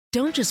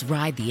Don't just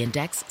ride the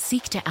index,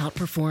 seek to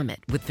outperform it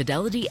with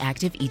Fidelity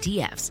Active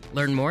ETFs.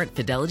 Learn more at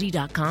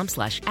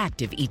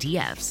fidelity.com/active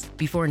ETFs.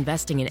 Before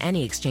investing in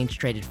any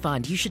exchange-traded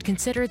fund, you should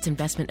consider its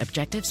investment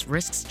objectives,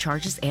 risks,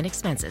 charges, and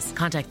expenses.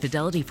 Contact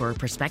Fidelity for a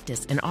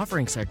prospectus, an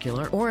offering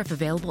circular, or if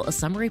available, a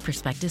summary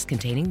prospectus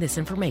containing this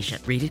information.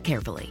 Read it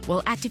carefully.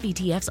 While active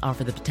ETFs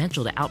offer the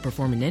potential to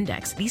outperform an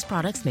index, these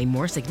products may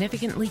more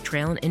significantly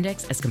trail an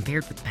index as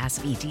compared with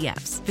passive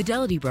ETFs.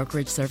 Fidelity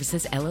Brokerage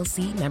Services,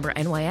 LLC, member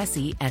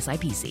NYSE,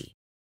 SIPC.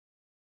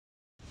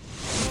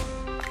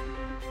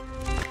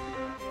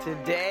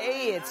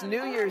 Today, it's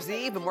New Year's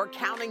Eve, and we're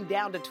counting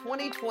down to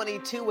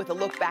 2022 with a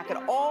look back at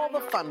all the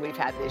fun we've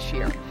had this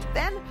year.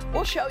 Then,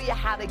 we'll show you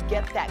how to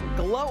get that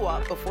glow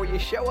up before you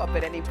show up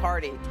at any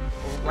party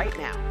right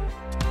now.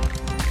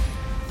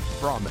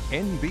 From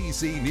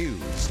NBC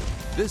News,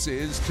 this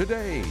is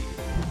Today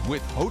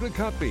with Hoda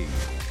Kotb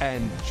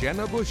and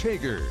Jenna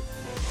Hager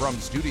from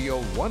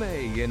Studio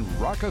 1A in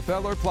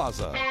Rockefeller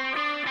Plaza.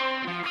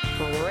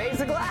 Raise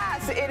a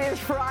glass. It is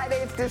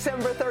Friday. It's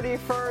December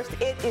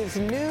 31st. It is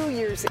New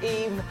Year's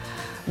Eve.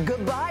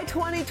 Goodbye,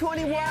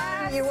 2021.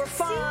 Yes, you were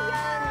fun.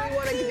 We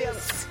want to give you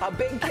a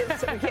big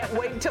kiss. We can't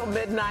wait till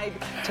midnight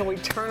till we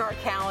turn our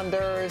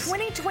calendars.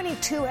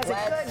 2022 has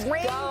a good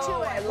ring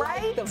to it,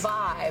 right? Like the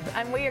vibe.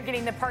 And we are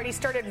getting the party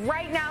started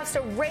right now,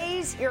 so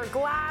raise your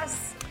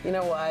glass. You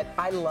know what?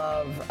 I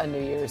love a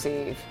New Year's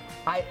Eve.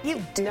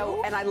 You do?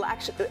 No, and I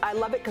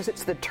love it because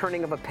it's the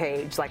turning of a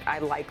page. Like, I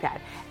like that.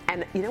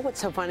 And you know what's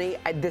so funny?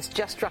 This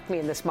just struck me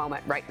in this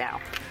moment right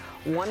now.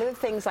 One of the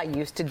things I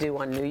used to do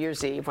on New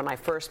Year's Eve when I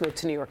first moved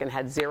to New York and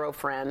had zero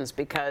friends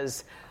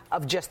because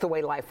of just the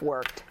way life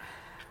worked,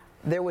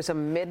 there was a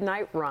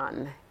midnight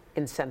run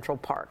in Central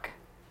Park.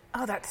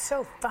 Oh, that's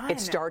so fun. It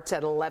starts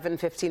at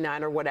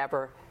 11:59 or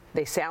whatever.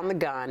 They sound the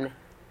gun.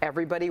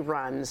 Everybody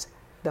runs.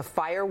 The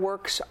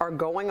fireworks are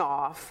going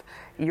off.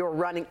 You're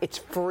running. It's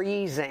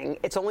freezing.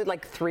 It's only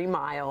like 3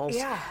 miles.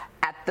 Yeah.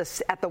 At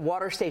the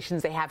water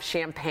stations, they have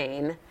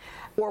champagne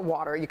or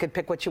water. You could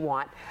pick what you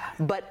want.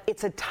 But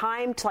it's a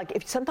time to, like,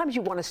 if sometimes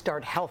you want to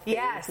start healthy.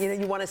 Yes. You know,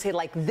 you want to say,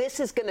 like, this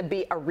is going to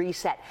be a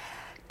reset.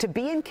 To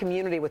be in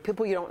community with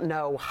people you don't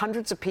know,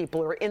 hundreds of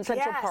people are in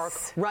Central Park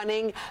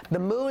running, the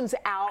moon's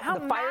out, How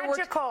the fireworks.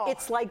 Magical.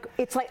 It's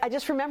like I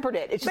just remembered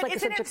it. It's just but like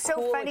isn't such it a so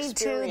cool funny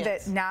experience. too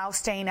that now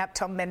staying up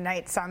till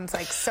midnight sounds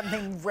like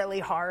something really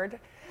hard?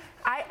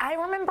 I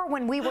remember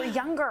when we were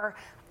younger,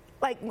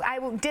 like, I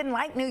didn't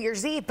like New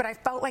Year's Eve, but I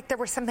felt like there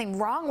was something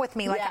wrong with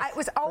me. Like, Yes. I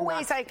was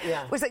always it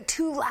was like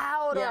too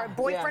loud, or a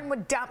boyfriend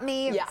would dump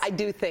me. Yeah, I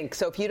do think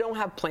so. If you don't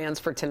have plans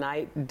for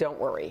tonight, don't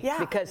worry. Yeah.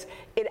 Because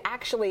it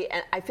actually,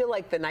 and I feel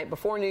like the night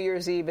before New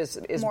Year's Eve is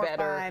More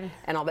better fun.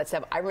 and all that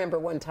stuff. I remember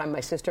one time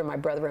my sister, my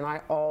brother, and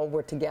I all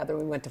were together.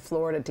 We went to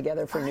Florida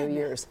together for New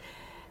Year's.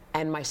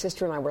 And my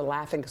sister and I were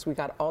laughing because we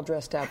got all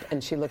dressed up,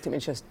 and she looked at me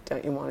and she goes,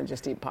 "Don't you want to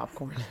just eat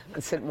popcorn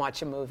and sit and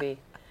watch a movie?"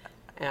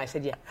 And I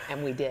said, "Yeah,"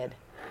 and we did.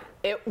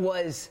 It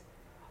was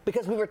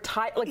because we were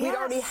tired. Like, we'd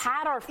already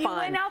had our fun. You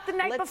went out the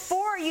night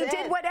before. You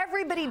did what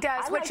everybody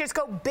does, which is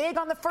go big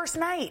on the first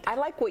night. I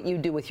like what you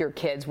do with your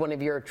kids, one of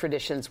your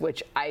traditions,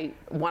 which I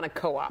want to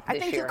co-opt this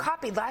year. I think you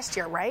copied last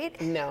year, right?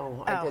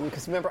 No, I didn't.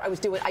 Because remember,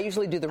 I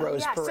usually do the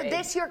Rose Parade. So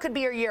this year could be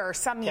your year or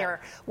some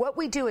year. What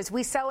we do is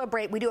we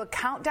celebrate. We do a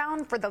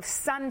countdown for the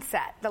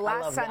sunset, the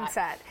last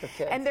sunset.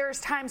 And there's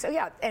times,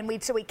 and we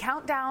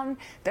count down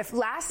the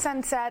last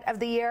sunset of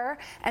the year,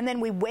 and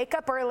then we wake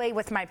up early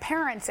with my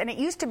parents. And it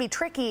used to be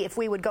tricky if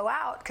we would go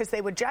out because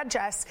they would judge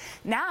us.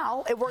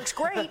 Now it works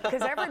great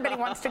because everybody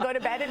wants to go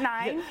to bed at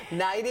 9.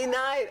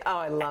 Nighty-night. Oh,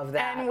 I love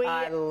that. And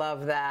I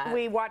love that.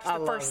 We watch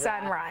the first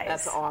sunrise.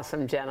 That's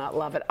awesome, Jenna.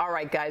 Love it. All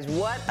right, guys,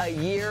 what a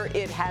year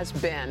it has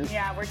been.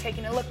 Yeah, we're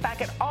taking a look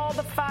back at all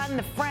the fun,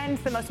 the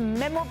friends, the most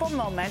memorable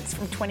moments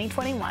from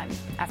 2021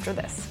 after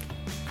this.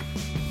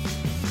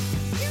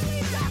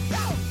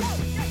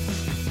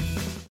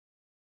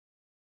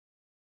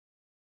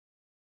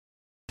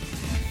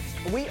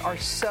 We are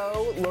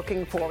so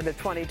looking forward to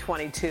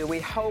 2022. We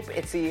hope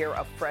it's a year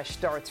of fresh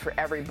starts for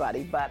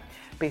everybody. But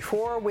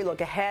before we look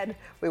ahead,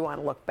 we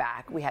want to look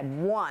back. We had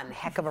one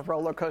heck of a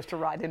roller coaster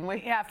ride, didn't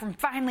we? Yeah, from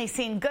finally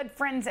seeing good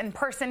friends in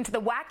person to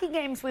the wacky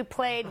games we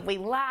played, we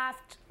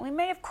laughed, we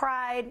may have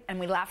cried, and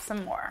we laughed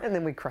some more. And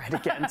then we cried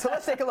again. So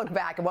let's take a look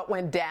back at what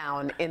went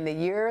down in the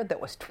year that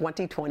was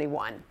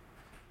 2021.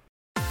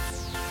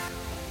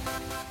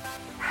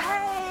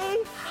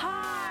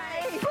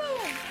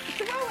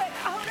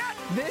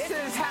 This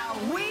is how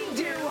we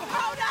do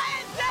Hoda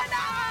and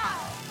Jenna!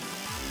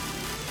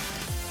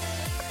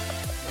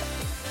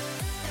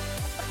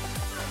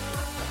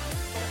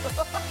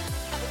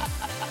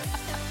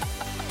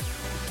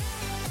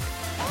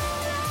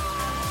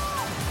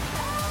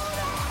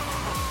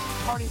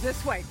 Party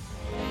this way.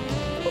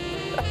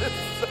 That is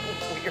so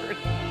weird.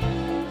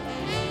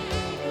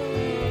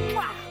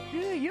 Do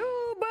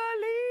you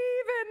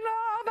believe in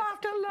love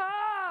after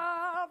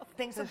love?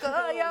 Things will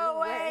go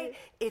your way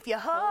if you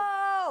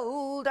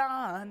hold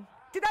on.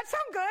 Did that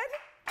sound good?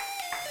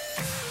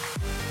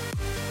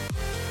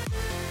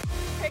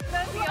 Pick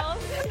those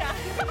heels. Yeah.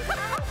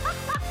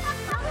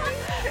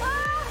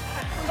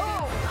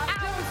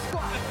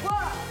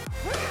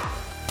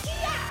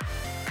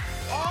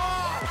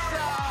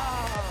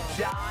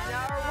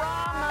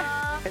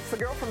 It's the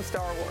girl from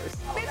Star Wars.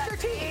 Mr.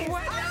 T.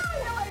 What? No,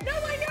 I know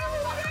who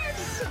it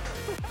is.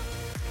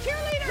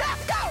 Cheerleader.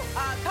 Let's go.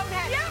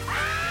 Conehead. Yep.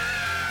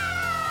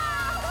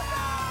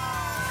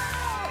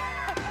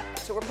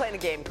 So we're playing a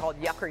game called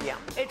Yuck or Yum.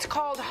 It's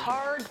called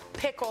Hard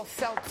Pickle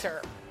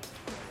Seltzer.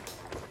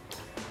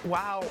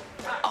 Wow.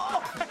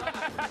 Oh.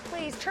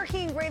 Please,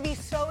 turkey and gravy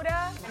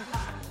soda.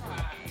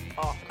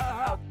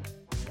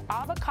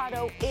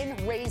 Avocado in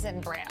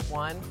raisin bran.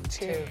 1,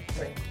 2,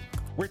 3.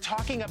 We're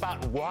talking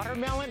about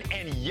watermelon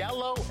and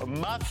yellow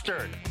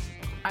mustard.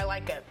 I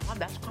like it. Oh,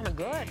 that's kind of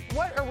good.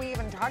 What are we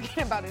even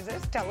talking about? Is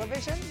this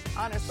television?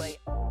 Honestly.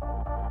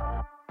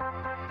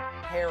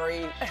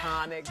 Harry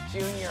Connick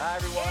Jr. Hi,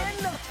 everyone.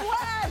 In the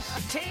flesh.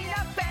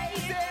 Tina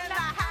Fey's in the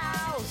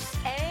house.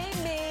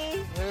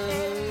 Amy.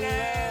 Hello.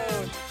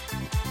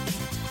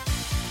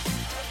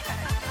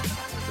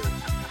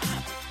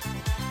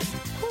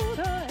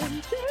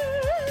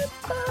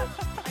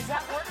 Is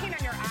that working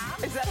on your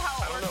app? Is that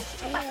how it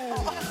works?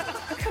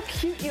 Look how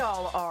cute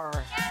y'all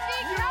are.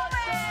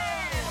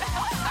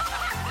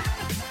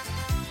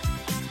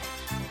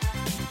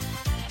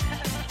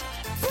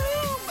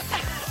 Boom!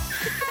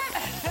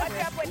 What's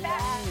up with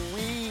that?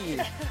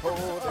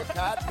 Hoda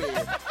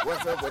Kotb.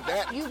 What's up with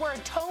that? You were a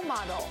toe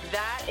model.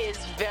 That is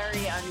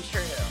very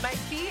untrue. My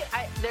feet,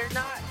 they're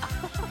not.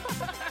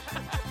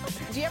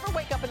 Do you ever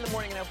wake up in the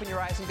morning and open your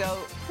eyes and go,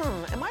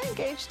 am I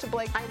engaged to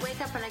Blake? I wake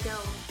up and I go,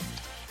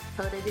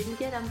 Hoda didn't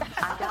get him.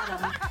 I got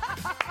him.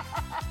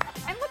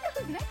 And look at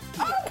who's next to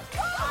you.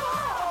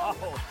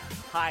 Oh,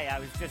 hi. I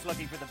was just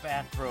looking for the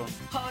bathroom.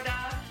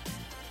 Hoda,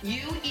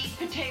 you eat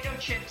potato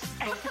chips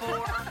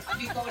before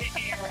you go to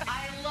air.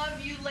 I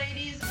love you,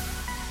 ladies.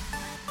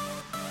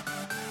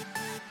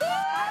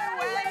 Hi,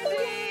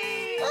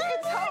 Wendy!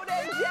 It's Hoda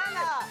and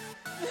Jenna.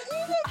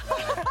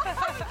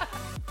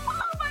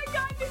 Oh my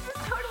God, this is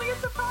totally a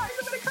surprise.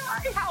 I'm gonna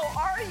cry. How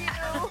are you?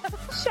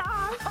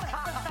 Shocked. How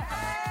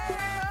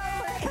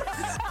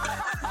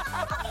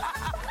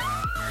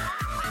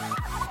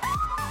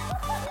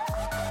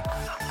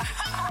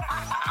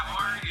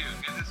are you?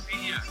 Good to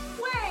see you.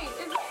 Wait,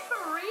 is this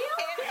for real?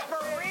 It's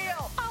for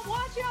real. I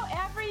watch you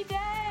every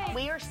day.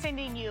 We are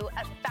sending you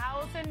a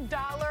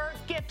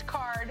 $1,000 gift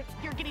card.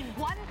 You're getting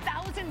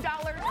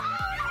 $1,000.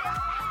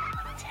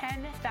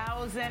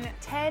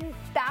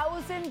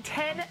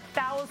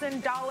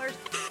 $10,000.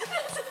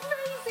 That's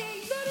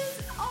amazing. That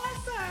is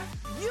awesome.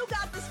 You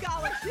got the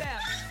scholarship.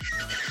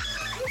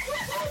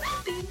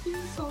 Thank you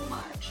so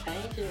much.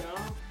 Thank you.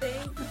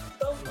 Thank you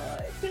so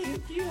much.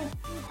 Thank you.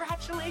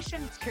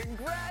 Congratulations.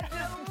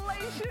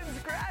 Congratulations,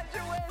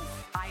 graduates.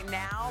 I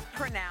now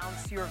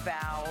pronounce your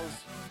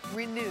vows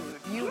renewed.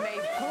 You may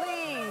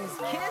please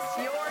kiss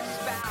your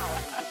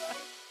spouse.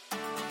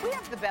 We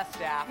have the best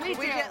staff. We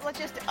do. Let's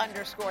just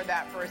underscore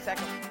that for a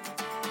second.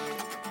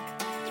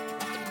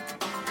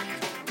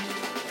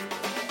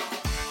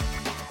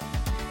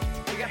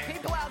 We got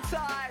people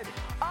outside.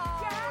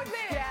 Oh, it's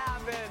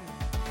Gavin.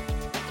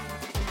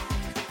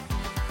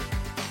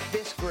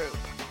 This group,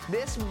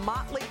 this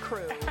motley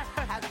crew,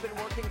 has been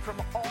working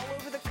from all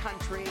over the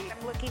country.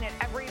 I'm looking at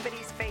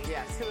everybody's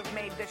faces who have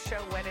made this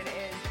show what it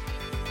is.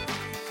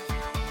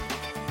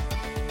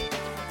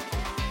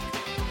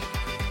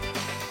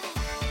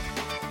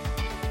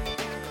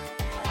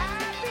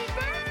 Happy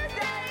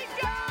birthday,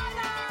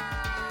 Donna!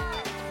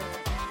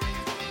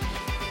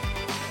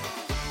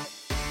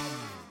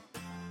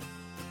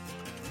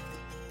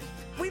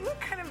 We look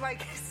kind of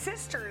like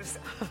sisters.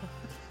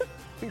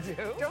 We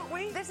do? Don't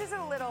we? This is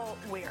a little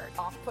weird.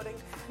 Off-putting.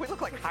 We look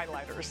like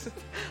highlighters.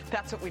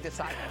 That's what we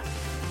decided.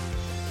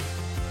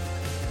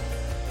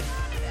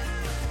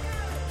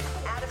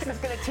 Addison is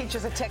going to teach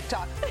us a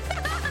TikTok.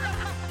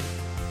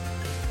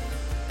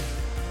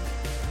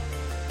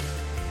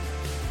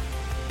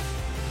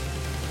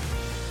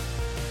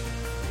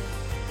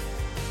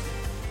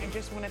 I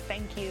just want to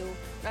thank you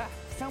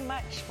so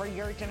much for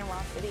your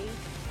generosity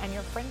and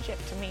your friendship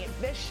to me.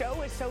 This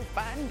show is so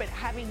fun, but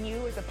having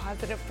you as a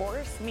positive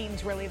force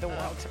means really the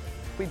world to me.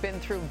 We've been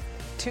through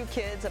 2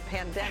 kids, a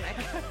pandemic,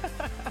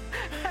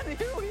 and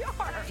here we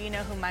are. Do you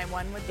know who my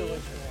one would be?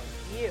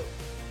 You.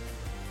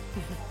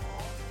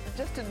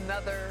 Just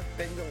another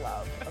thing to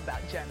love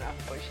about Jenna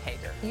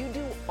Hager. You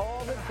do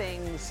all the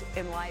things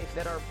in life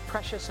that are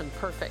precious and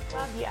perfect.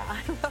 Love ya.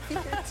 I love you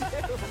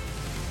too.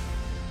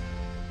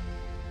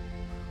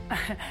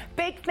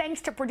 Big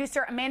thanks to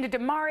producer Amanda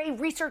Damari,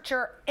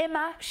 researcher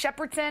Emma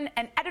Shepardson,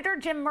 and editor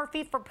Jim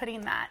Murphy for putting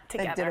that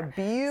together. They did a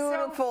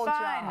beautiful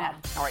job.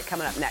 All right,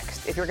 coming up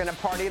next, if you're going to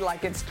party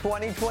like it's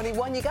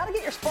 2021, you got to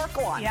get your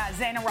sparkle on. Yeah,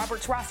 Zana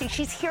Roberts-Rossi,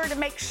 she's here to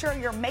make sure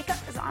your makeup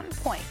is on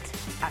point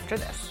after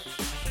this.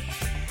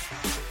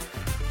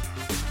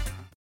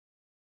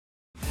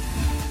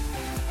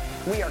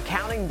 We are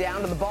counting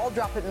down to the ball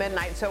drop at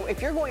midnight. So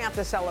if you're going out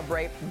to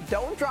celebrate,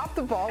 don't drop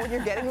the ball when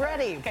you're getting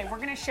ready. Okay, we're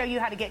going to show you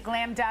how to get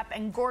glammed up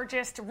and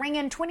gorgeous to ring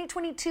in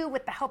 2022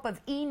 with the help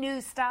of E!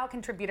 News style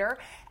contributor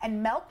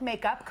and Milk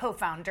Makeup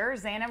co-founder,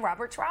 Jenna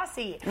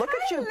Roberts-Rossi. Look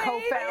at you,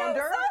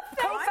 co-founder.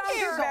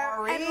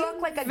 Co-founder. And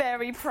look like a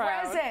very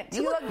proud. present.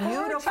 You look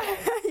beautiful.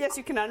 Yes,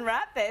 you can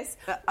unwrap this.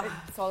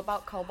 It's all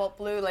about cobalt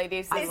blue,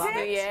 ladies. I love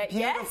it.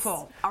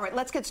 Beautiful. Yes. All right,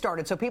 let's get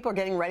started. So people are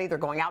getting ready. They're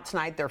going out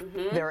tonight.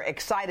 They're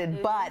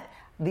excited, but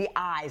the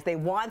eyes. They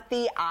want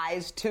the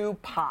eyes to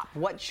pop.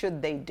 What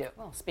should they do?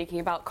 Well,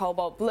 speaking about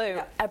cobalt blue,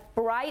 a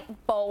bright,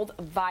 bold,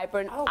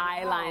 vibrant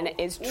eyeliner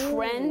is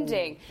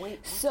trending.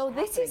 So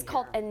this is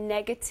called a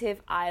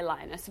negative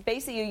eyeliner. So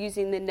basically you're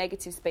using the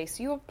negative space.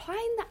 So you're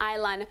applying the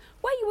eyeliner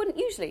where you wouldn't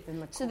usually.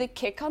 So the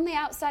kick on the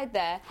outside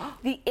there,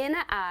 the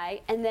inner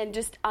eye, and then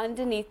just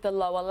underneath the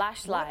lower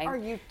lash line. What are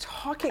you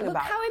talking Look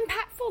about? how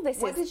impactful this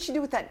is. What did she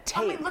do with that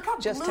tape? I mean, look how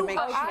just blue to make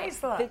her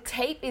eyes look. The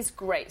tape is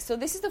great. So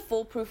this is the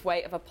foolproof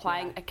way of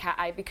applying a cat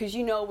eye, because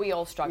you know we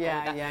all struggle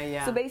with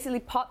that. So basically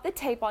pop the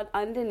tape on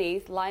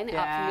underneath, line it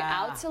up from your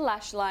outer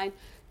lash line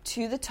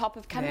to the top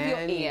of kind of your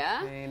ear.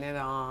 Paint it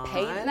on.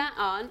 Paint that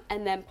on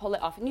and then pull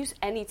it off. And use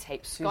any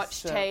tape,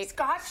 Scotch tape.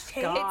 Scotch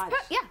tape.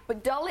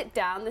 But dull it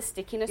down, the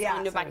stickiness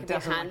on your back of your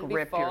hand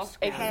before.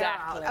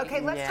 Exactly. Okay,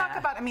 let's talk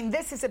about, I mean,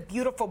 this is a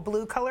beautiful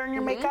blue color in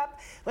your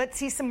makeup. Let's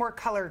see some more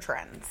color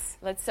trends.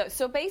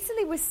 So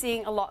basically we're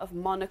seeing a lot of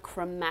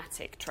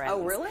monochromatic trends.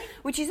 Oh, really?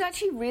 Which is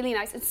actually really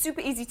nice and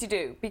super easy to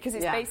do, because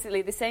it's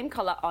basically the same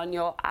color on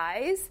your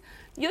eyes,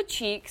 your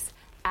cheeks,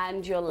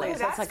 and your lips.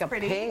 That's like a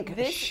pink,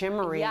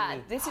 shimmery. Yeah,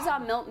 this is our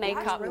Milk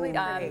Makeup really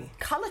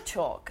color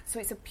chalk. So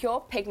it's a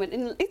pure pigment.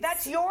 And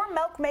that's your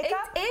Milk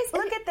Makeup? It is.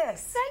 Look at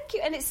this. Thank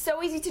you. And it's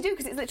so easy to do,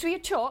 because it's literally a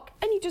chalk,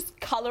 and you just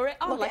color it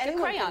on like a crayon.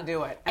 Anyone can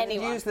do it. And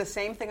you use the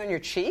same thing on your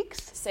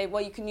cheeks?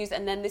 Well, you can use,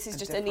 and then this is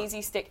just an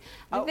easy stick.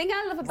 The thing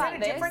I love about this...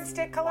 Is that a different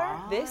stick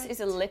color? This is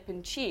a lip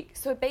and cheek.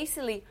 So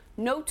basically,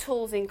 no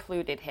tools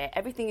included here.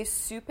 Everything is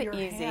super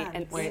easy.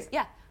 And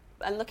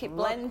and look, it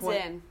blends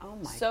in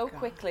so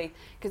quickly,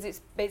 because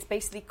it's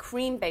basically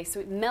cream-based, so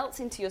it melts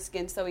into your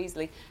skin so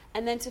easily.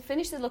 And then to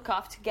finish the look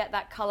off, to get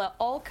that colour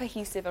all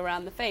cohesive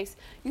around the face,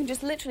 you can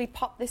just literally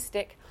pop this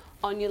stick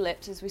on your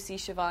lips, as we see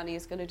Shivani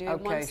is going to do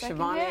in 1 second.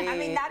 Shivani I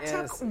mean, that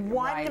took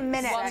 1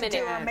 minute to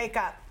do her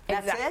makeup.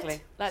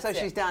 Exactly. That's it?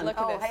 So she's done. Look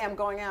at this. Hey, I'm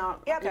going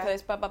out. Yep. Look at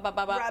this.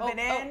 Rub it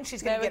in.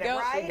 She's going to get it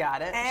right. She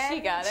got it. And she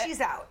got it. She's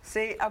out.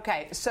 See?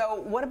 Okay.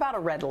 So what about a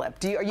red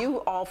lip? Are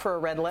you all for a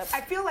red lip?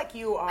 I feel like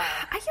you are.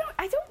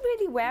 I don't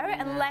really wear it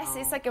unless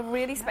it's like a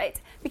really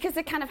because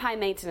they're kind of high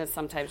maintenance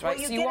sometimes, right?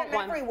 Well, so you want get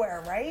them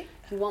everywhere, right?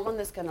 You want one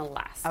that's going to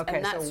last. Okay,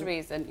 and that's the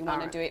reason you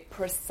want to do it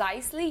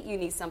precisely. You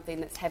need something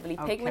that's heavily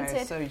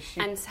pigmented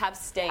and have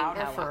stain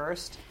powder power.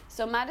 First.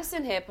 So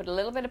Madison here put a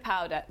little bit of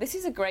powder. This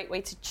is a great way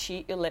to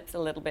cheat your lips a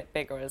little bit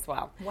bigger as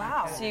well.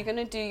 Wow. So you're going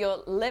to do your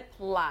lip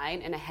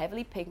line in a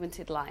heavily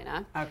pigmented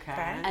liner. Okay.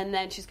 And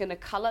then she's going to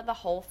colour the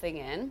whole thing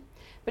in.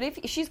 But if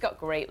she's got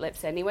great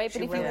lips anyway,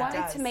 but if you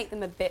wanted to make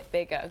them a bit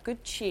bigger, a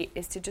good cheat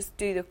is to just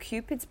do the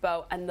Cupid's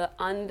bow and the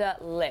under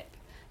lip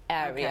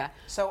area. Okay.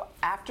 So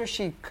after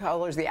she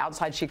colors the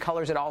outside, she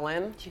colors it all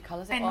in? She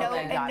colors it and all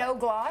in. And no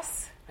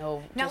gloss?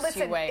 No, now just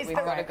listen, you wait. We've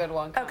got a good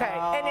one coming. Okay,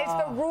 and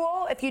is the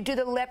rule, if you do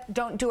the lip,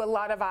 don't do a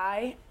lot of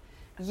eye?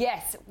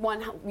 Yes,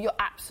 you're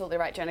absolutely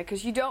right, Jenna,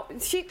 because you don't...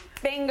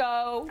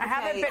 Bingo! I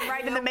haven't been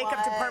right in the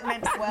makeup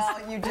department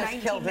since you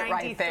just killed it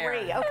right there.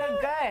 Okay,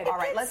 good. All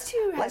right,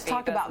 let's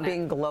talk about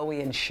being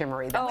glowy and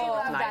shimmery. We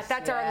love that.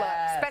 That's our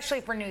look, especially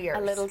for New Year's.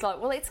 A little glow.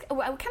 Well,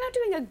 we're kind of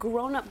doing a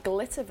grown-up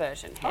glitter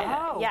version here.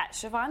 Oh. Yeah,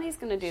 Shivani's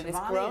going to do this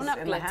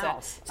grown-up glitter.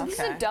 So this is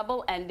a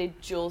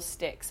double-ended jewel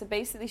stick. So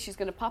basically, she's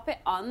going to pop it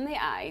on the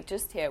eye,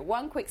 just here.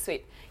 One quick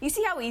sweep. You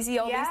see how easy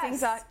all these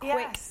things are?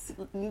 Quick,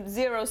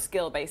 zero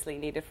skill basically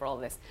needed for all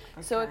this.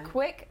 Okay. So a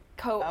quick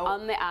coat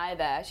on the eye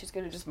there. She's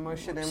going to just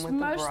smush it in with the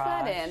brush. Smush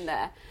that in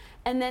there.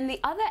 And then the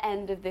other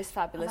end of this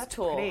fabulous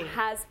tool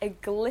has a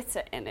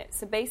glitter in it.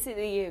 So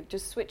basically you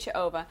just switch it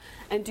over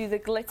and do the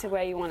glitter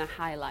where you want to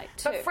highlight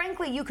too. But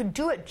frankly, you could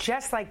do it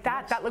just like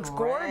that. That looks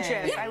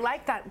gorgeous. Yeah. I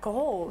like that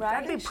gold.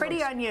 Right? That'd be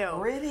pretty on you.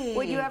 Pretty.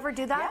 Would you ever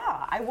do that?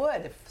 Yeah, I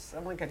would if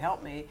someone could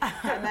help me.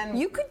 And then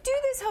you could do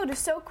this, Hoda,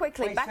 so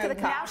quickly. Back of the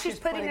car. Now she's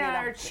putting it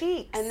on her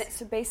cheeks. And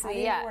so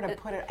basically, where to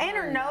put it and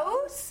her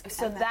nose.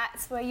 So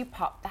that's where you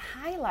pop the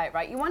highlight,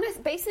 right? You want to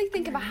basically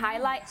think of a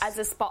highlight as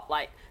a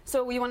spotlight.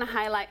 So you want to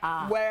highlight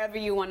wherever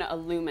you want to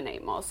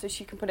illuminate more. So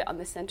she can put it on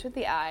the center of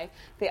the eye,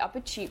 the upper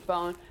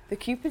cheekbone, the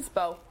Cupid's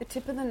bow, the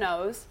tip of the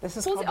nose. This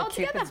is called the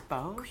Cupid's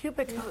bow?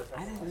 Cupid's bow.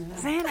 I didn't know.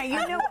 Xana,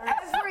 you know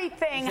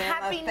everything.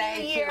 Happy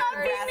New Year.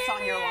 Congrats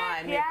on your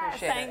line.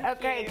 Yes. We appreciate it.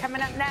 Okay,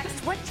 coming up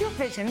next, what's your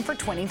vision for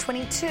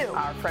 2022?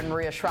 Our friend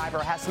Maria Shriver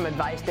has some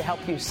advice to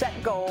help you set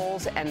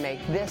goals and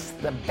make this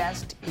the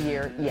best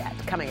year yet.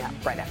 Coming up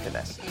right after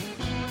this.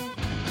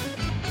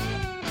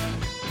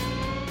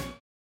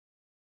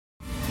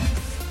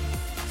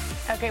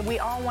 Okay, we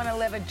all want to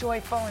live a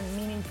joyful and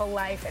meaningful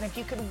life, and if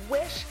you could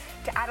wish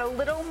to add a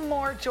little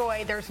more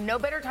joy. There's no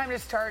better time to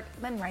start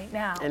than right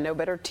now. And no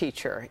better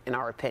teacher, in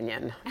our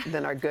opinion,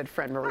 than our good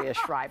friend Maria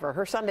Shriver.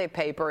 Her Sunday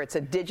paper, it's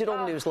a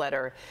digital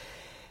newsletter.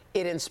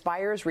 It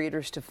inspires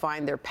readers to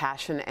find their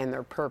passion and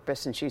their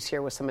purpose, and she's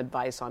here with some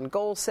advice on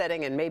goal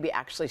setting and maybe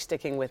actually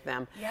sticking with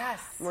them.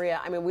 Yes.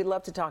 Maria, I mean, we'd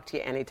love to talk to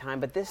you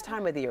anytime, but this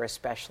time of the year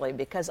especially,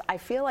 because I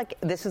feel like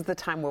this is the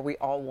time where we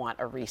all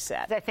want a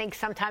reset. I think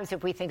sometimes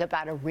if we think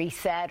about a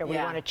reset or we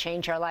want to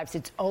change our lives,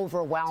 it's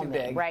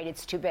overwhelming, right?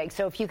 It's too big.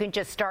 So if you can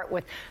just start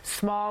with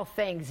small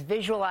things,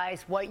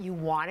 visualize what you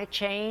want to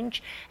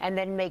change, and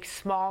then make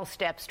small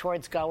steps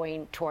towards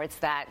going towards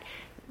that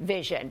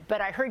vision.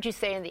 But I heard you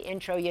say in the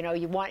intro, you know,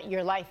 you want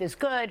your life is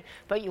good,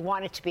 but you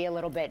want it to be a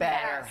little bit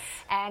better.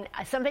 And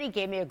somebody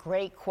gave me a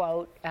great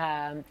quote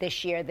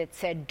this year that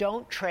said,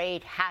 "Don't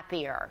trade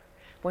happier."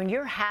 When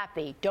you're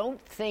happy, don't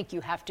think you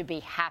have to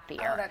be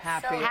happier. Oh,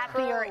 that's so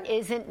happier true.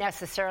 isn't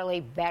necessarily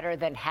better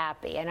than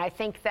happy. And I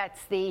think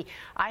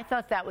I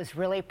thought that was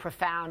really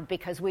profound,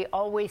 because we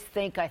always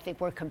think, I think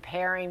we're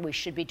comparing, we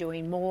should be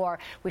doing more,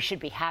 we should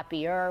be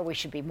happier, we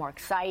should be more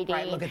exciting.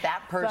 Right, look at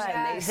that person.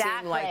 They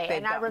seem like they've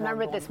And I got more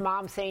remember going. this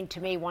mom saying to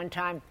me one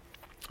time,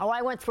 "Oh,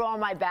 I went through all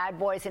my bad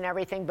boys and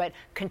everything, but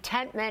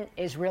contentment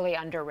is really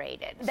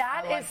underrated."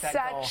 That is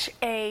such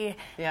a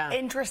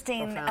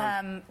interesting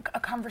a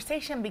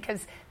conversation,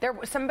 because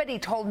somebody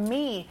told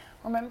me,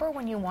 "Remember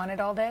when you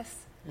wanted all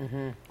this?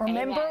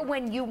 Remember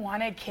when you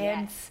wanted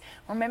kids?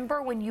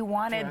 Remember when you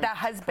wanted the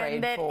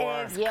husband that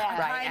is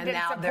kind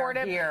and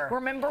supportive?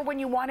 Remember when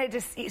you wanted to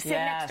sit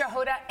next to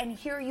Hoda, and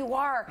here you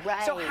are."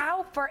 So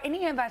how, for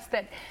any of us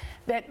that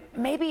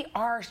maybe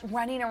are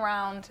running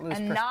around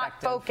and not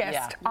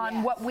focused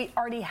on what we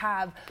already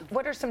have,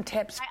 what are some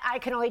tips? I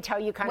can only tell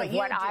you kind of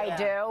what I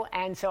do.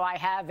 And so I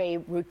have a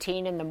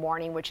routine in the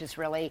morning, which is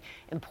really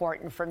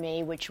important for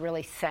me, which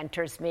really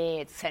centers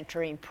me. It's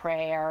centering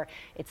prayer.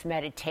 It's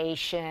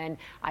meditation.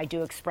 I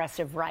do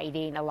expressive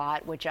writing a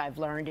lot, which I've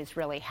learned is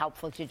really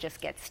helpful to just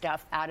get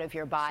stuff out of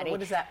your body.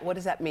 So what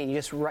does that mean? You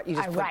just write?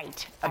 I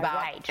write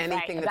about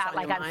anything that's about,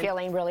 on your like, mind? I'm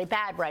feeling really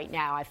bad right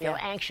now. I feel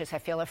anxious. I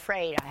feel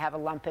afraid. I have a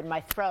lump in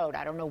my throat.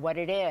 I don't know what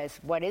it is.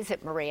 What is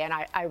it, Maria? And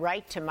I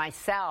write to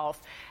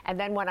myself, and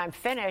then when I'm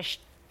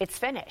finished, it's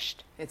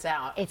finished. It's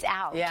out. It's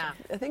out. Yeah.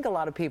 I think a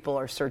lot of people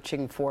are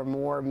searching for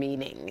more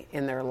meaning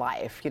in their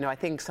life. You know, I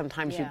think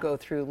sometimes you go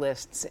through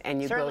lists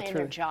and you Certainly go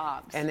through... in their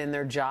jobs. And in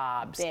their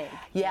jobs. Big.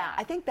 Yeah,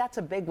 I think that's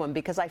a big one,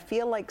 because I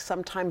feel like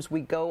sometimes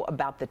we go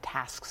about the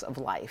tasks of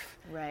life.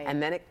 Right.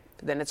 And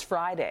then it's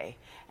Friday,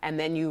 and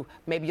then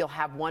maybe you'll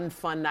have one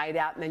fun night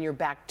out, and then you're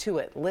back to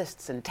it,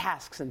 lists and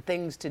tasks and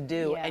things to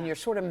do, and you're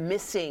sort of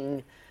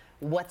missing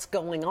what's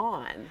going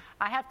on.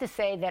 I have to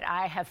say that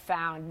I have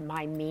found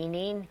my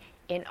meaning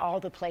in all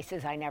the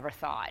places I never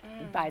thought.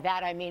 By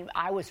that I mean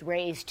I was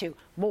raised to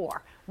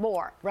more,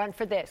 run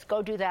for this,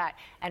 go do that,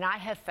 and I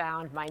have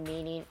found my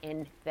meaning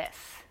in this,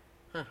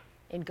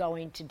 in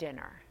going to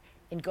dinner,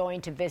 in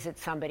going to visit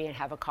somebody and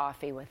have a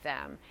coffee with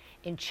them,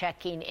 in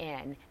checking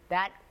in.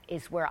 That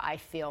is where I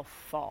feel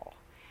full.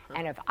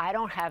 And if I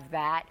don't have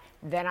that,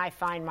 then I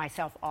find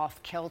myself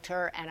off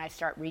kilter, and I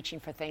start reaching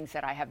for things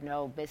that I have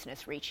no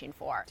business reaching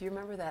for. Do you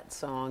remember that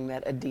song,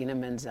 that Idina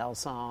Menzel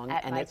song?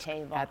 At my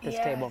table. At this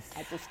table.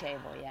 At this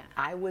table,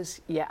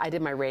 yeah. I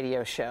did my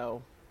radio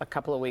show a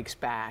couple of weeks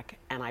back,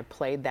 and I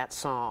played that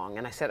song,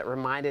 and I said it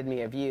reminded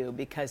me of you,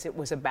 because it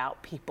was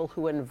about people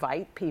who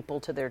invite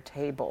people to their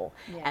table,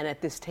 and at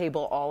this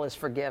table all is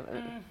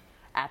forgiven.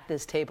 At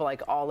this table,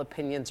 like, all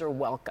opinions are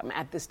welcome.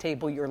 At this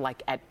table, you're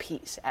like at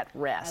peace, at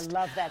rest. I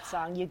love that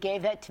song. You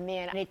gave that to me,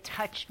 and it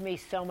touched me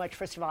so much.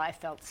 First of all, I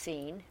felt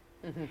seen,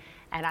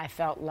 and I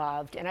felt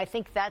loved. And I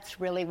think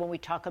that's really, when we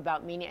talk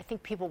about meaning, I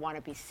think people want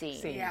to be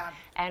seen.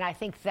 And I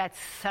think that's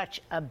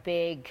such a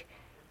big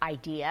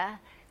idea,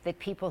 that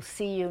people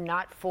see you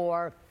not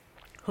for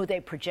who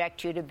they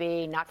project you to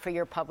be, not for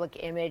your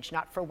public image,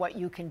 not for what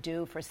you can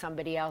do for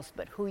somebody else,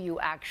 but who you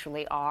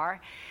actually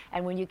are.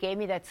 And when you gave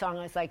me that song,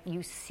 I was like,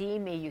 you see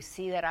me, you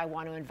see that I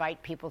want to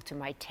invite people to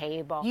my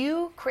table.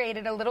 You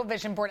created a little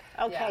vision board.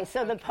 Okay,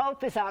 so the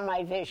Pope is on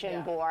my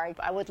vision board.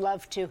 I would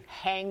love to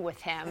hang with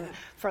him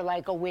for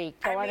like a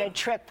week, go on a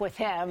trip with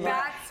him.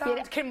 That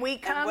sounds, can we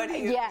come?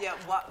 Why?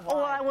 Well,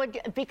 I would,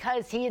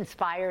 because he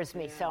inspires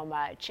me so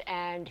much,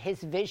 and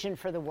his vision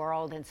for the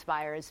world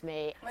inspires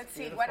me. Let's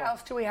see, what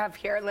else do we have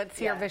here? Let's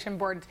see your vision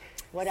board.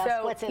 What else?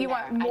 So what's in you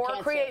there? want more,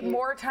 create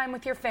more time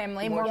with your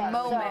family, more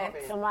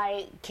moments. So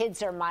my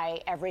kids are my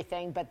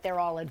everything, but they're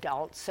all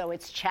adults. So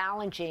it's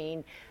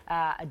challenging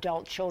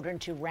adult children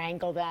to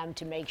wrangle them,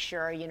 to make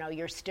sure, you know,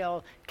 you're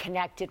still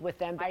connected with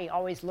them. I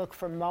always look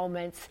for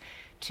moments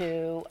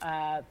to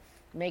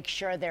make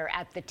sure they're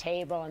at the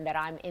table and that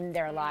I'm in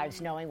their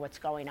lives, knowing what's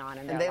going on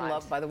in their lives. And they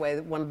love, by the way,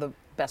 one of the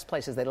best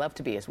places they love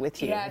to be is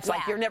with you. Yes. It's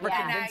like you're never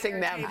convincing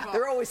them. Table.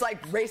 They're always like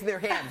raising their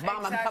hands.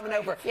 Mom, I'm coming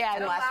over. Yeah,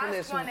 and the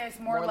last one is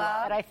more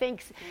love. But I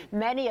think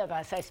many of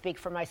us, I speak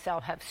for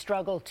myself, have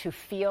struggled to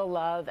feel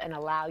love and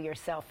allow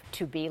yourself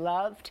to be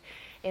loved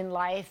in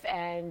life.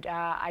 And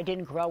I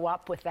didn't grow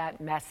up with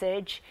that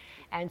message.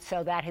 And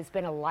so that has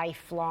been a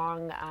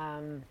lifelong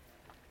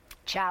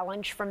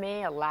challenge for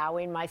me,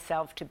 allowing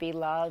myself to be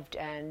loved.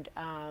 And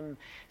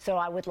so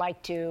I would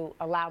like to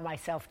allow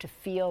myself to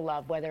feel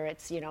love, whether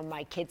it's,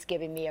 my kids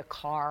giving me a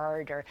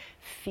card or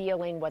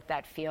feeling what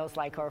that feels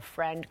like, or a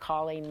friend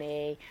calling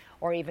me,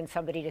 or even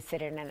somebody to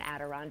sit in an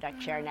Adirondack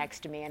chair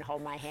next to me and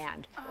hold my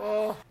hand.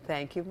 Oh,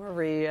 thank you,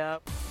 Maria.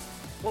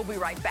 We'll be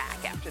right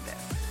back after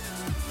this.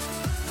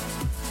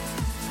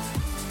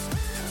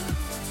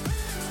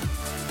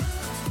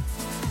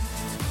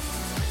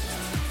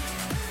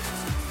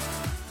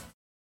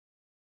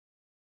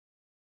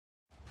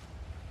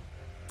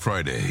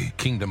 Friday,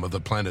 Kingdom of the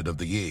Planet of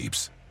the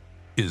Apes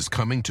is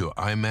coming to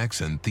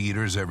IMAX and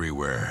theaters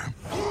everywhere.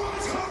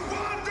 What a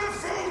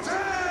wonderful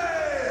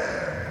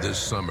day! This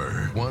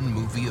summer, one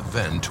movie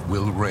event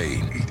will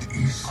reign. It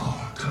is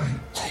our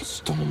time. They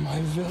stole my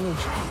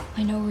village.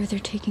 I know where they're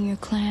taking your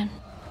clan.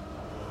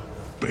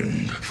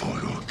 Bend for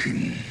your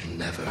king.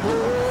 Never.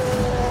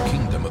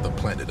 Kingdom of the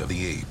Planet of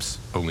the Apes.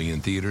 Only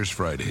in theaters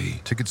Friday.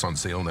 Tickets on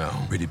sale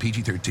now. Rated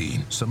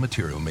PG-13. Some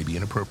material may be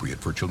inappropriate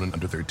for children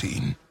under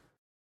 13.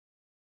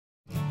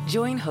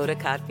 Join Hoda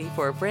Kotb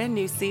for a brand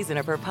new season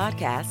of her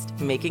podcast,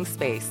 Making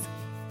Space.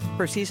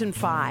 For Season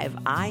 5,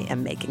 I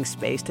am making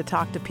space to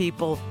talk to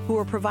people who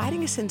are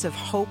providing a sense of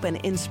hope and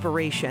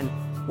inspiration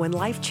when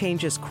life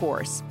changes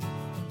course.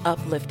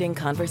 Uplifting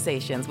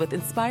conversations with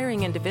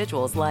inspiring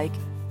individuals like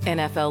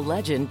NFL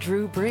legend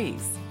Drew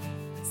Brees,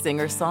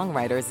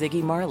 singer-songwriter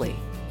Ziggy Marley,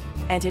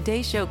 and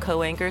Today Show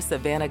co-anchor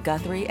Savannah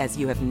Guthrie as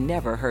you have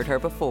never heard her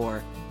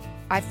before.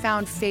 I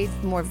found faith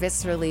more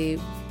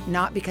viscerally,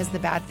 not because the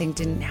bad thing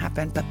didn't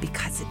happen, but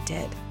because it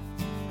did.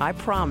 I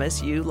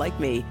promise you, like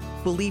me,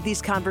 will leave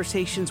these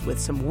conversations with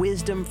some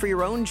wisdom for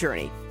your own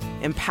journey,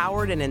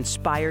 empowered and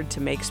inspired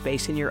to make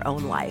space in your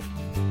own life.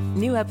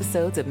 New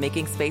episodes of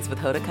Making Space with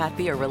Hoda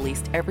Kotb are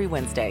released every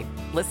Wednesday.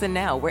 Listen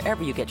now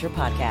wherever you get your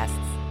podcasts.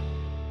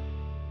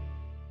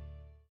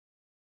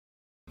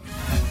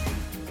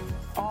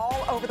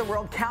 Over the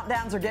world,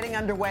 countdowns are getting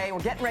underway. We're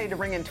getting ready to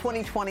ring in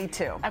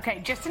 2022.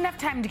 Okay, just enough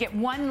time to get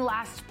one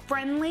last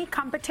friendly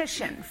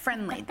competition.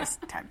 Friendly this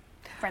time.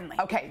 Friendly.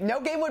 Okay, no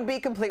game would be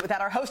complete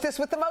without our hostess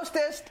with the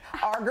mostest,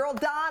 our girl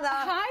Donna.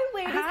 Hi,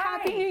 ladies. Hi.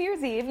 Happy New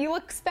Year's Eve. You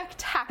look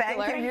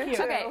spectacular. Thank you. You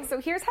too. Okay, so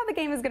here's how the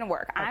game is going to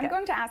work. I'm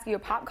going to ask you a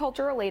pop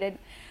culture related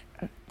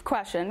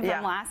question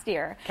from last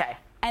year. Okay.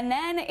 And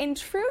then, in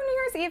true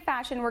New Year's Eve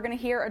fashion, we're going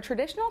to hear a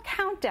traditional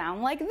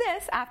countdown like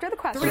this after the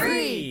question.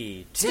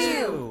 3,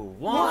 2,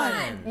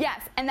 1.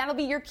 Yes, and that'll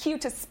be your cue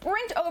to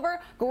sprint over,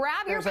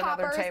 grab your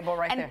poppers,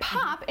 and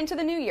pop into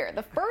the new year.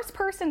 The first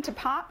person to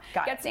pop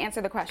gets to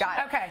answer the question.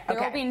 Okay. There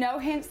will be no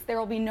hints. There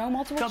will be no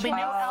multiple choice. There'll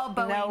be no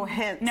elbowing. No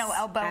hints. No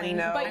elbowing.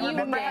 But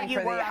you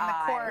were on the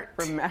court.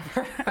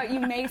 Remember. But you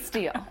may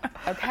steal.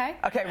 Okay?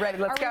 Okay, ready.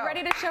 Let's go. Are we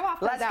ready to show off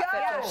those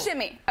outfits? Go.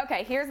 Shimmy.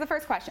 Okay, here's the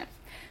first question.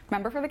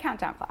 Remember for the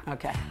countdown clock.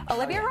 Okay.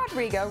 Olivia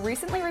Rodrigo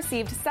recently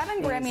received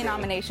 7 Grammy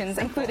nominations,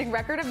 including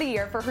Record of the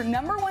Year, for her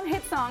 #1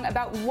 hit song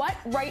about what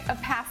rite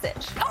of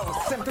passage? Oh,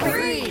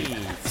 3,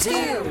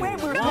 2,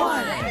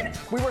 1.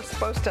 We were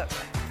supposed to.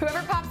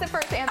 Whoever pops it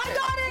first answers. I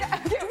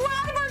got it!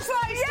 Whatever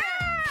slice.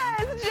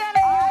 Yes, Jenna,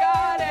 you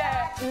got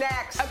it.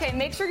 Next. Okay,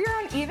 make sure you're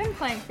on even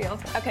playing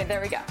field. Okay,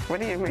 there we go. What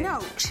do you mean?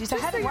 No, she's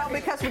ahead of you. Well,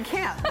 because we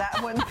can't. That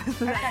one.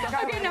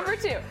 Okay,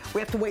 #2.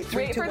 We have to wait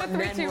 3, 2, 1, for the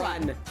 3, 2,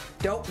 1.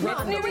 Don't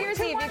run. It's New Year's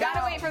Eve. You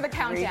gotta wait for the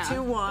countdown. 3,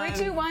 2, 1.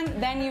 3, 2, 1.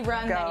 Then you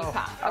run. Then you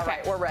pop. All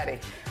right, we're ready.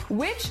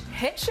 Which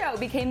hit show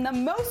became the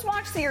most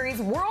watched series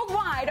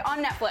worldwide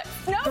on Netflix?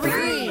 No.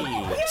 3,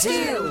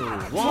 2,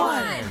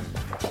 1.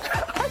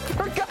 I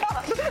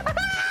forgot.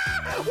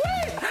 Wait.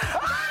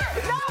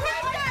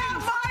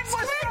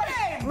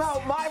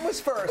 No, mine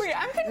was first. Wait,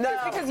 I'm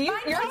confused because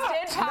yours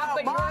did pop,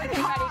 but your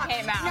confetti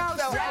came out.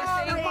 No, so I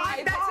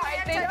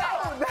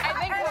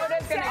think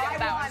Hoda's going to get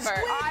that one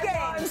first.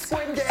 I won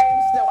Squid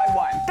Games. No, I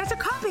won. That's a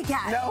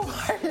copycat. No,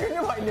 you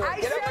knew I knew it.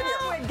 I said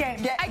Squid Game.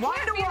 I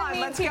can't be the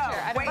mean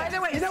teacher. Wait, by the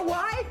way, you know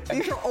why?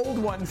 These are old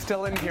ones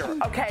still in here.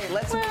 Okay,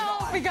 let's move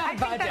on. We got a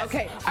budget.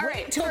 Okay, all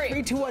right.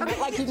 3, 2, 1,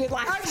 like you did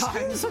last time.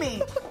 Excuse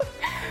me.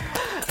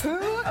 Who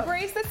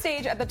graced the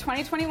stage at the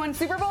 2021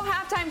 Super Bowl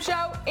halftime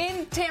show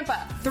in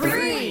Tampa?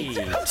 3,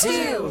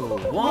 2,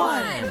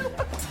 1.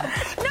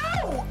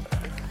 No!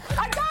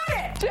 I got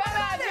it!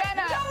 Jenna!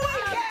 No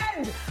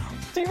weekend!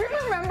 Do you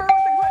remember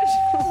what the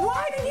question was?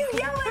 Why did you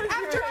yell it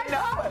after I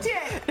popped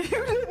it?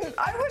 You didn't.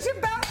 I was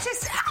about to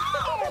say,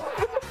 ow!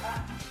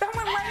 That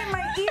went right in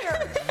my ear.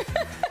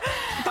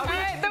 All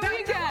right, the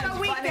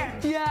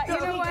weekend. Yeah, you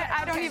know what?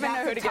 I don't even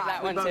know who to give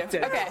that one to.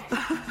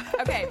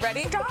 Okay,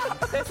 ready? Stop.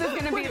 This is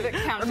going to be the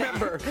countdown.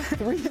 Remember,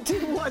 3,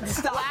 2, 1,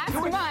 stop. Last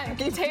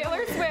month,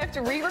 Taylor Swift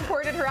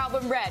re-recorded her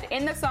album Red.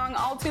 In the song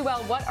All Too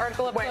Well, what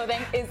article of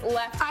clothing is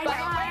left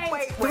behind?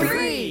 Wait.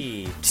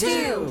 3,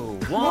 2,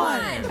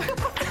 1.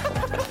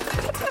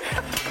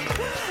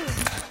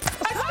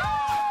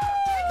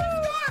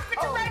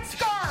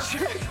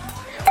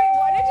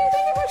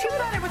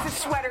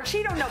 Sweater.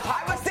 She don't know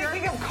pop. I was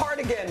thinking of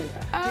cardigan.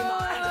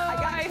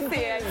 I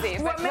see.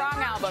 But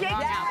wrong album.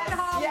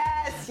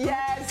 Yes.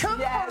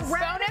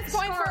 Bonus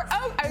point for, I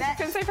was just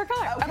going to say wait for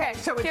color. Okay,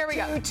 so it's here we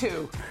go.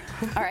 2-2.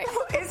 All right.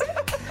 Is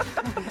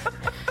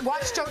it?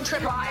 Watch, don't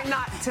trip. Try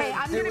not to. Hey,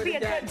 I'm going to be a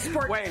good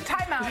sport. Wait.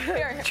 Time out.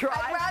 Here.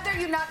 I'd rather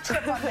you not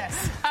trip on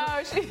this. Oh,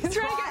 she's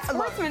trying to get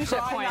sportsmanship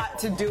Try point. not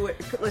to do it.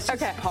 Let's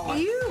just pause.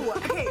 You.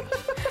 Okay.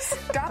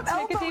 Stop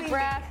Take a deep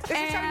breath. This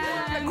is how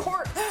you learn the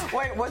court.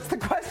 Wait, what's the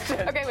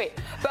question? Okay, wait.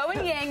 Bo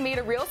and Yang made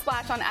a real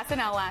splash on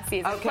SNL last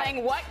season,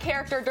 playing what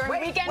character during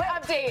Weekend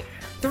Update?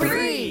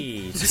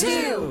 3,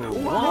 2,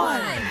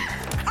 1.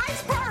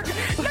 Iceberg!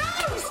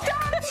 No!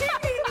 Stop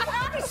cheating!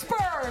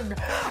 Iceberg!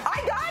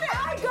 I got it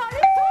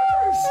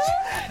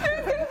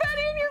There's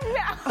confetti in your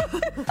mouth.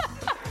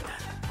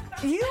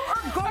 You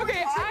are going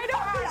Okay, I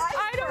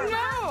don't know.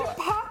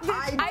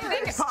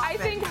 I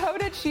think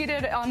Hoda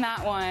cheated on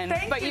that one,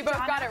 but you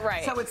both got it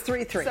right. So it's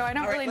 3-3. So I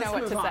don't really know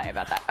what to say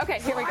about that. Okay,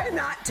 here we go. Try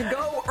not to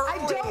go early.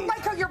 I don't like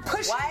how you're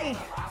pushing me.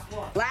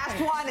 Last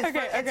one is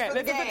Okay, for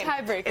the this game. is a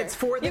tiebreaker. It's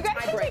for the You guys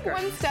tiebreaker. can take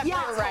one step to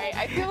the right.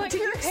 I feel like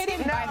you're hitting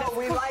by this. No,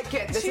 we like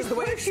it. This is the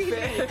way it's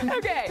been.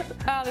 Okay,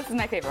 this is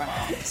my favorite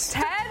one.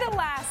 Ted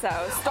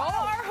Lasso stole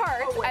our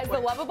hearts as the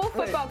lovable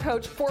football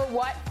coach for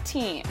what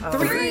team?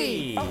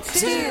 3,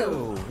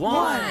 2,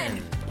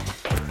 1.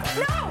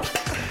 No!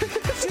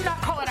 Do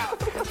not call it out.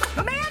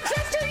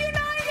 Manchester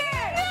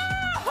United!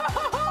 No!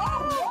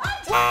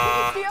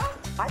 What? Did you steal?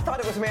 I thought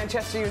it was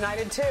Manchester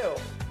United too.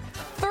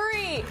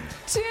 3,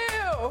 2,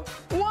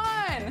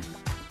 1.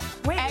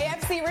 Wait.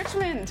 AFC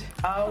Richmond.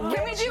 Oh,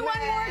 Can we do one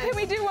more? Can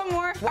we do one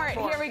more? All right,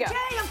 here we go.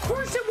 Dang, of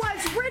course it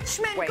was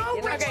Richmond. Wait, Go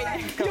you know,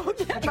 Richmond.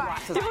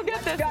 You'll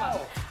get this one.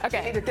 Okay.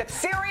 We need to get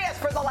serious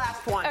for the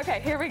last one.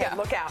 Okay, here we go.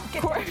 Look out.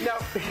 No,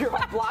 you're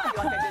blocking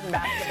like I didn't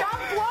match. Stop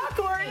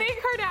blocking. Kourtney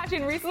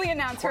Kardashian recently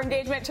announced her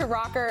engagement to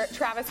rocker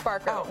Travis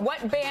Barker.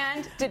 What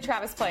band did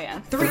Travis play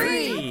in?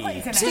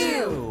 3,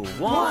 2,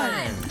 1.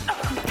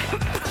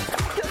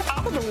 Get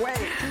out of the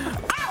way.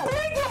 Ow!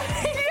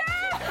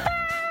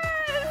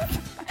 Yes!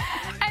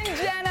 And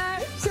Jenna.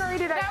 Sorry,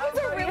 that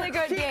was a really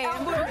good game.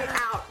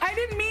 Out. I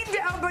didn't mean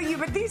to elbow you,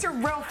 but these are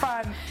real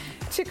fun.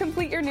 To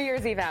complete your New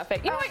Year's Eve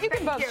outfit. You know what? You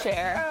can both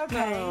share.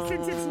 Okay,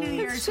 since it's New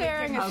Year's. It's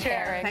sharing is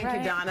sharing. Thank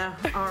you, Donna.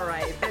 All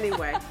right.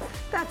 Anyway,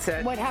 that's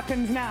it. What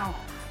happens now?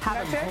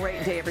 Have a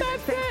great day, everybody.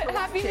 That's it.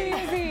 Happy New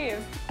Year's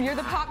Eve. You're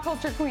the pop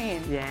culture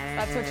queen. Yeah.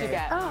 That's what you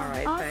get. All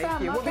right. awesome.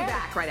 Thank you. We'll be Okay.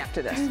 back right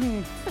after this. That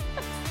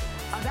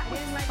was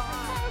fun.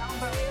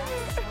 That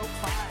was so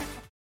fun.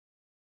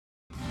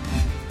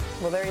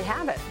 Well, there you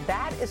have it.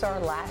 That is our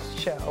last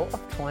show of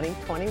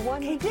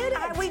 2021. We did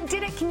it. We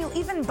did it. Can you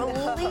even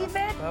believe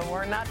it? Well,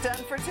 we're not done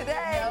for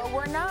today. No,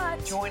 we're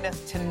not. Join us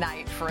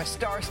tonight for a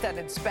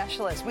star-studded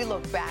special as we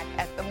look back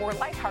at the more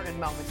lighthearted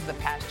moments of the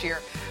past year.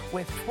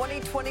 With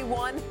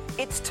 2021,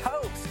 it's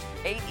Toast,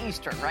 8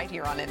 Eastern, right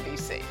here on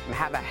NBC.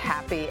 Have a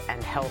happy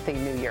and healthy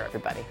New Year,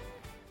 everybody.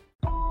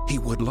 He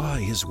would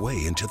lie his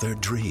way into their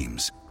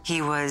dreams.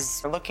 He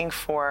was looking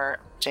for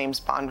James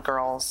Bond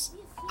girls.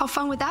 How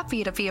fun would that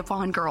be to be a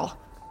Bond girl?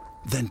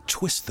 Then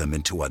twist them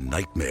into a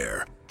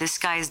nightmare. This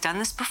guy has done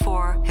this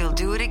before. He'll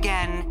do it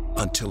again.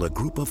 Until a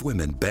group of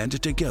women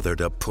banded together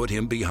to put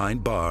him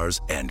behind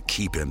bars and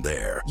keep him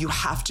there. You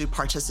have to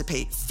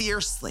participate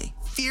fiercely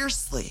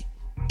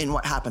in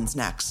what happens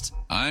next.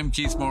 I'm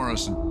Keith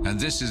Morrison, and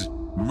this is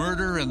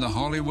Murder in the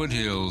Hollywood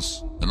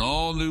Hills, an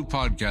all-new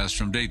podcast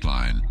from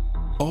Dateline.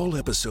 All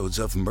episodes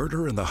of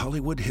Murder in the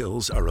Hollywood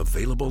Hills are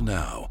available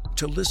now.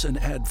 To listen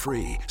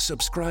ad-free,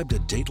 subscribe to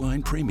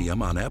Dateline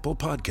Premium on Apple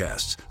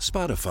Podcasts,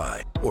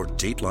 Spotify, or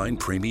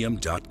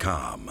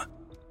DatelinePremium.com.